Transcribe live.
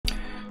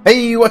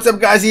Hey, what's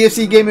up guys,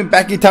 EFC Gaming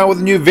back in town with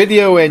a new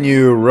video, a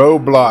new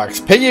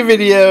Roblox Piggy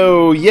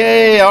video.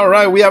 Yay,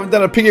 alright, we haven't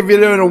done a Piggy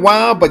video in a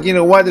while, but you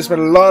know what, there's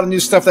been a lot of new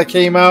stuff that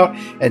came out,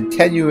 and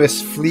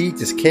Tenuous Fleet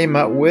just came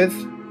out with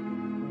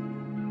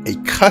a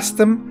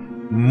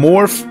custom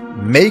morph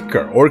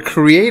maker or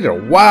creator.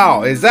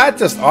 Wow, is that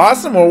just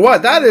awesome or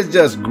what? That is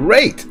just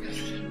great.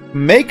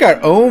 Make our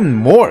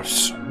own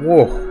morphs.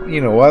 Whoa, you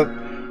know what?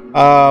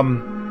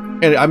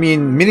 And I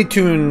mean,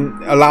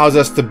 Minitoon allows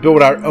us to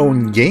build our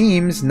own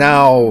games.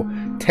 Now,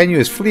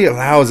 Tenuous Fleet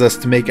allows us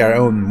to make our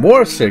own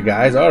morphs here,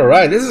 guys. All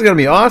right, this is gonna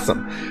be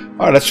awesome.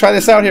 All right, let's try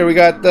this out here. We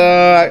got.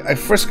 I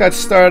first got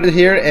started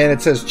here, and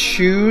it says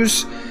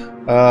choose.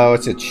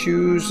 What's it?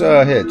 Choose.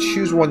 Here,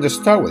 choose one to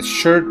start with.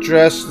 Shirt,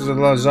 dress,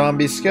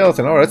 zombie,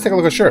 skeleton. All right, let's take a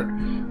look at shirt.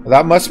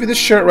 That must be the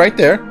shirt right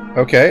there.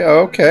 Okay,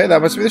 okay,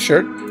 that must be the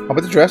shirt. How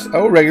about the dress?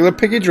 Oh, regular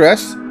piggy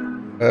dress.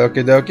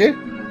 Okay,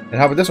 dokie. And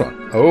how about this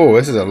one? Oh,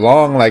 this is a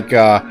long, like,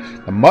 a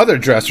mother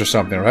dress or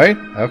something, right?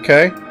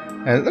 Okay.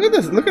 And look at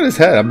this. Look at his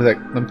head.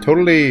 I'm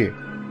totally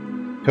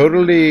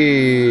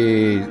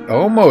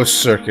almost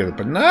circular,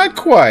 but not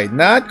quite.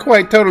 Not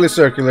quite totally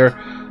circular.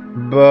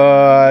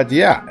 But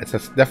yeah, it's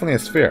definitely a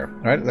sphere,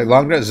 right? Like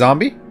long dress,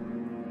 zombie.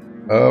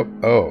 Oh,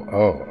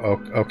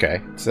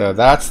 okay. So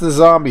that's the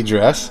zombie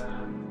dress.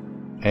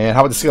 And how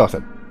about the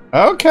skeleton?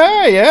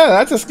 Okay, yeah,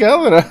 that's a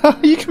skeleton.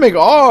 You can make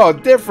all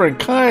different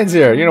kinds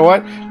here. You know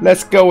what?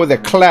 Let's go with a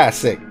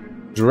classic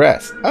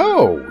dress.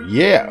 Oh,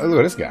 yeah. Look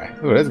at this guy.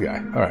 Look at this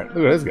guy. All right,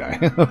 look at this guy.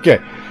 Okay.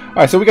 All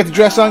right, so we got the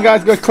dress on,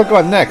 guys. Go click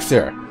on next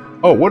here.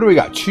 Oh, what do we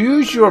got?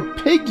 Choose your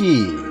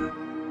piggy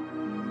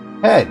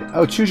head.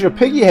 Oh, choose your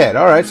piggy head.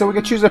 All right, so we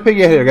can choose a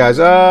piggy head here, guys.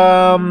 You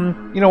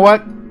know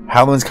what?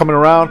 Halloween's coming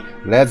around.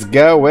 Let's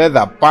go with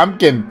a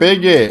pumpkin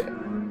piggy.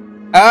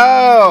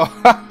 Oh,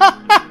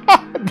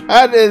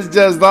 that is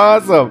just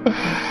awesome.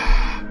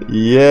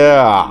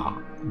 Yeah,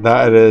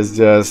 that is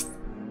just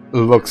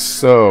looks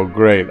so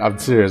great. I'm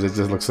serious, it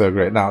just looks so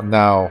great.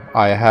 Now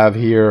I have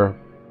here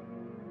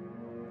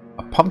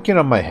a pumpkin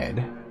on my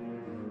head.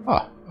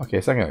 Oh,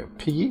 okay, so I'm gonna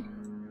piggy.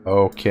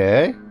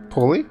 Okay,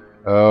 pulley.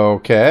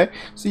 Okay,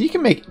 so you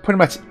can make pretty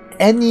much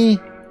any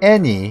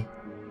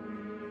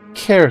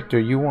character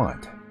you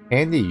want.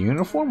 And the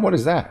uniform, what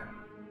is that?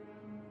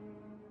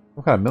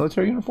 What kind of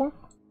military uniform?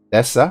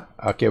 Dessa.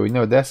 Okay, we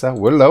know Dessa.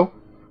 Willow.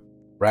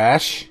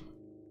 Rash.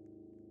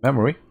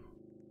 Memory.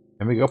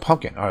 And we go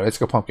pumpkin. Alright, let's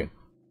go pumpkin.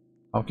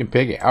 Pumpkin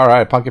piggy.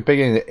 Alright, pumpkin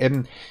piggy.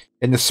 In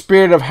the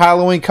spirit of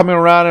Halloween coming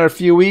around in a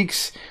few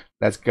weeks,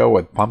 let's go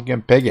with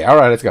pumpkin piggy.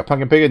 Alright, let's go.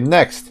 Pumpkin piggy.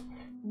 Next.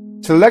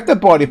 Select the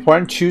body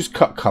part and choose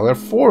cut color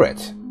for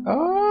it.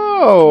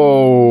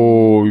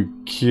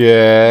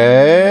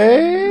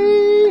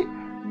 Okay.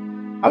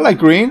 I like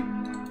green.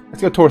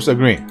 Let's go torso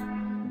green.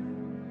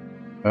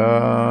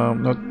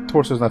 No,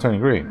 torso is not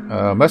turning green.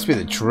 Must be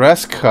the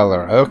dress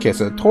color. Okay,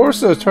 so the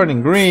torso is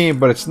turning green,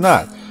 but it's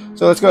not.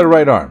 So let's go to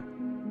right arm.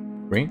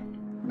 Green.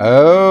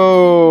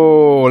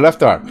 Oh,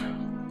 left arm.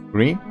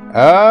 Green.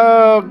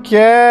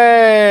 Okay.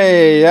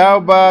 How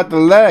about the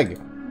leg?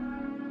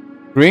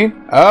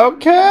 Green.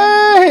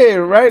 Okay.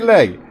 Right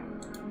leg.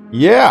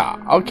 Yeah.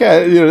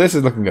 Okay. You know, this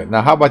is looking good.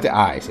 Now, how about the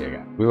eyes here,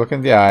 guys? We look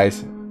at the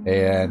eyes,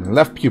 and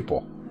left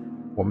pupil.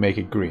 We'll make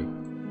it green.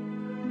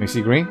 Can you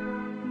see green?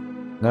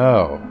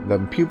 No, the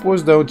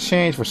pupils don't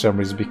change for some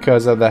reason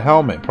because of the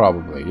helmet,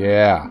 probably.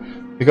 Yeah,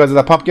 because of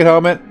the pumpkin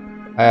helmet,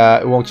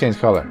 it won't change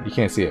color. You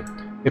can't see it.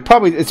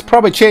 It's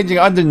probably changing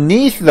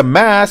underneath the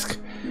mask,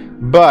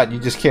 but you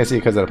just can't see it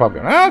because of the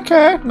pumpkin.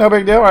 Okay, no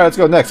big deal. All right, let's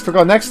go next. Click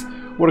on next.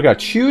 What do we got?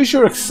 Choose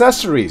your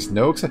accessories.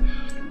 No,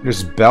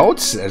 there's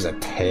belts. There's a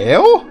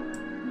tail.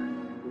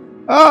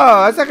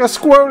 Oh, that's like a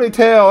squirrely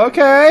tail.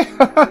 Okay,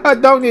 I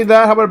don't need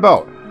that. How about a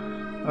belt?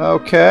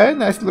 Okay,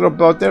 nice little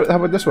belt there. How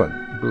about this one?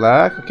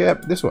 Black. Okay,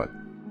 this one.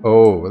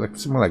 Oh, like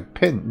something like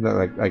pin,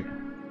 like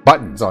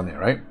buttons on there,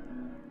 right?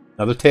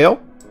 Another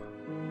tail.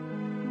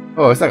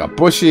 Oh, it's like a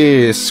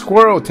bushy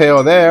squirrel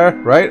tail there,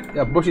 right?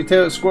 Yeah, bushy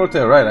tail, squirrel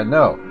tail, right? I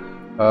know.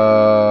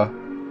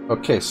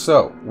 Okay,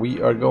 so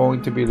we are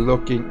going to be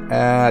looking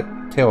at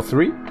tail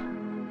 3.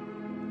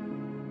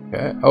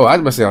 Okay. Oh, I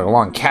must say like a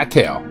long cat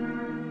tail.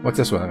 What's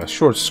this one? Like a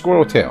short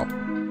squirrel tail.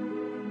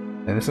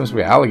 And this must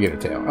be an alligator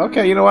tail.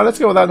 Okay, you know what? Let's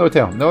go without no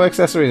tail, no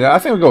accessories. I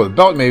think we'll go with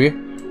belt maybe.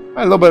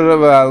 A little bit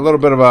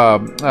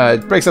of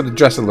it breaks up the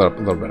dress a little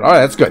bit. All right,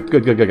 that's good.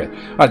 Good. All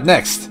right,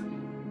 next,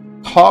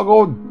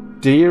 toggle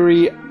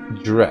dairy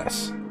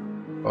dress.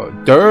 Oh,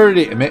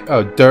 dirty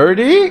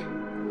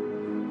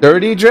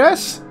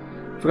dress.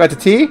 Forgot the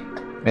T.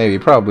 Maybe,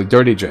 probably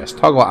dirty dress.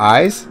 Toggle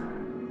eyes,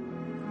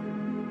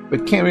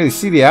 but can't really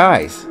see the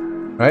eyes,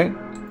 right?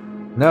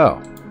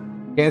 No,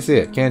 can't see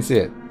it.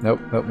 Nope.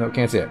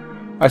 Can't see it.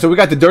 All right, so we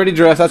got the dirty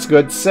dress. That's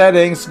good.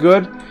 Settings,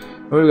 good.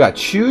 What we got?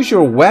 Choose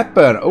your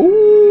weapon.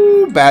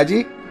 Ooh,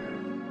 Badgie.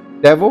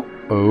 Devil.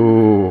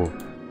 Ooh.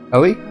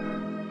 Ellie.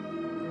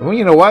 Well,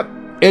 you know what?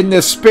 In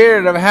the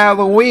spirit of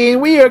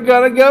Halloween, we are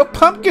gonna go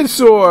pumpkin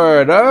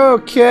sword.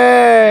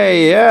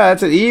 Okay. Yeah,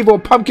 that's an evil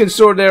pumpkin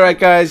sword there, right,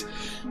 guys?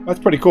 That's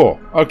pretty cool.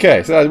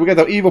 Okay, so we got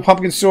the evil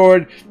pumpkin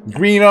sword,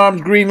 green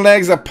arms, green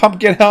legs, a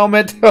pumpkin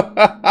helmet.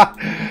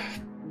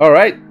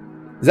 Alright.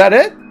 Is that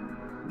it?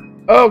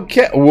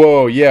 Okay.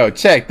 Whoa, yo,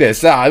 check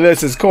this out.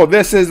 This is cool.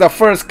 This is the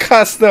first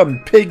custom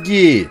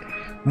Piggy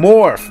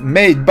Morph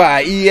made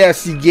by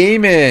EFC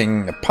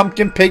Gaming.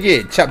 Pumpkin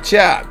Piggy. Chop,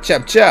 chop,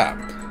 chop, chop.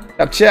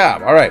 Chop,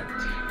 chop. Alright.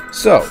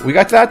 So, we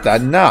got that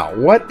done. Now,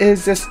 what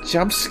is this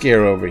jump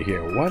scare over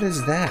here? What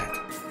is that?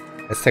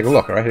 Let's take a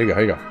look. Alright, here you go.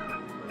 Here you go.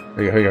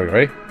 Here you go. Here you go.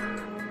 Ready?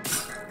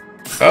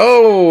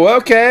 Oh,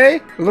 okay.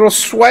 A little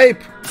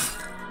swipe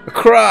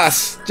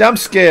across. Jump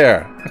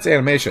scare. That's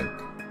animation.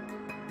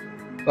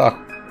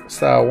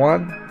 Style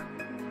 1.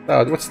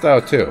 What's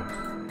style 2?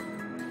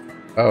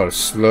 Oh,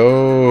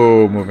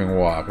 slow moving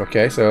walk.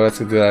 Okay, so let's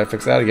do that.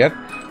 Fix that again.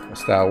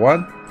 Style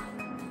 1.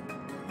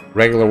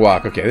 Regular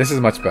walk. Okay, this is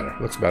much better.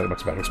 Looks better.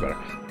 Much better. Looks better.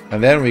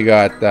 And then we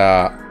got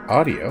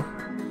audio.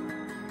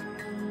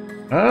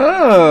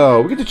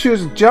 Oh, we get to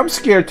choose jump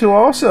scare too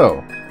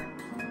also.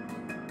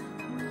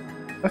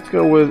 Let's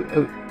go with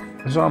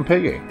Zom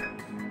Piggy.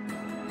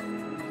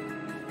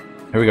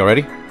 Here we go.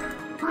 Ready?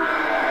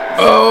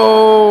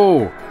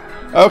 Oh!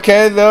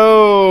 Okay,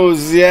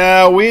 those.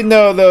 Yeah, we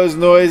know those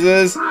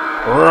noises. I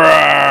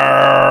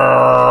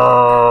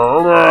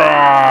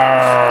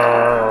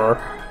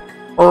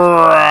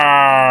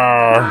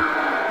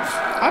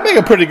make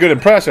a pretty good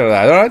impression of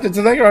that. All right, did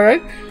you think? All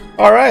right.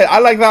 All right, I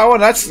like that one.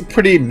 That's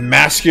pretty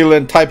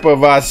masculine type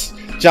of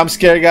jump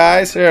scare,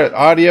 guys. Here,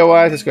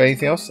 audio-wise, let's go.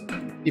 Anything else?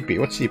 Sheepy.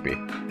 What's sheepy?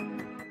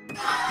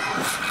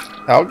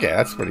 Okay,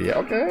 that's pretty.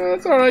 Okay,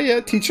 that's all right.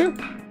 Yeah, teacher.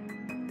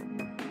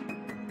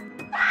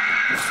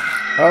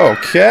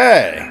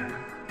 Okay.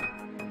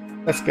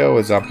 Let's go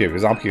with Zombie.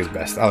 Zombie is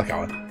best. I like that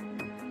one.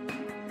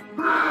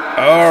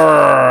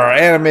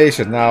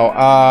 Animation.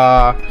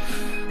 Now,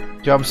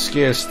 jump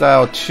scare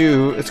style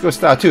 2. Let's go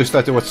style 2.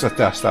 Style 2. What's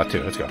style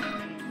 2? Let's go.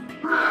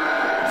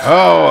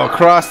 Oh,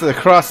 across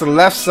the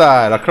left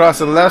side. Across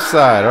the left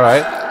side. All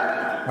right.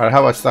 All right.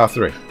 How about style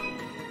 3?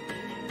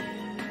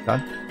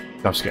 Done.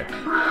 Jump scare.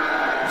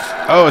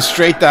 Oh,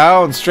 straight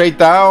down. Straight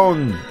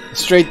down.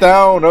 Straight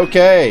down.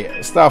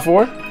 Okay. Style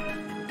 4.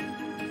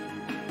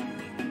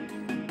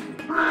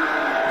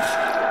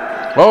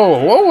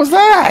 Oh, what was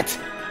that?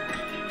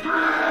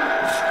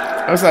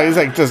 It's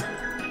like just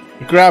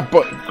grab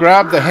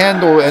the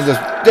handle and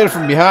just did it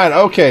from behind.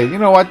 Okay, you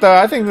know what?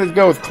 I think let's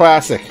go with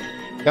classic.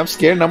 Jump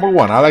scare number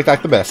 1. I like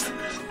that the best.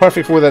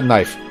 Perfect with a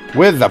knife,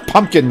 with the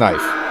pumpkin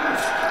knife.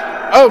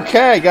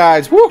 Okay,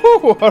 guys.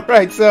 Woohoo! All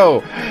right,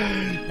 so,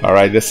 all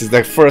right, this is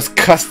the first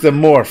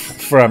custom morph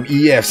from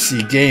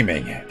EFC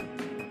Gaming.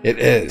 It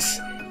is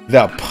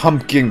the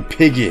Pumpkin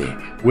Piggy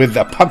with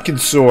the pumpkin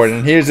sword,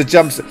 and here's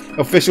the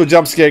official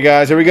jump scare,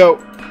 guys. Here we go.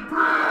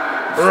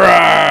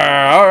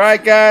 All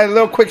right, guys, a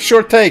little quick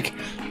short take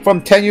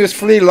from 10 US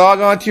Flea. Log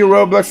on to your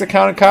Roblox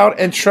account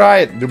and try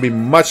it. There'll be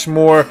much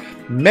more,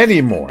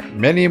 many more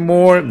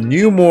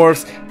new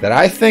morphs that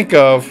I think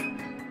of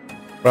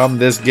from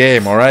this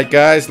game. All right,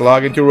 guys,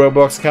 log into your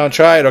Roblox account,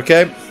 try it.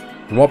 Okay,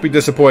 you won't be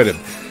disappointed.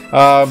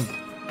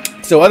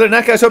 So other than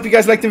that, guys, hope you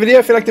guys liked the video.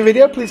 If you liked the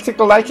video, please click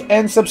the like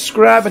and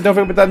subscribe. And don't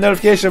forget about that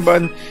notification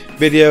button.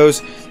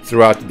 Videos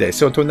throughout the day.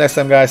 So until next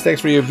time, guys,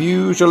 thanks for your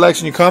views, your likes,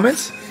 and your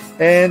comments.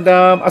 And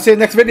I'll see you in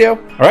the next video.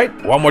 All right,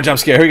 one more jump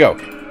scare. Here we go.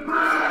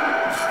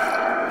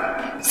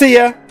 See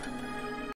ya.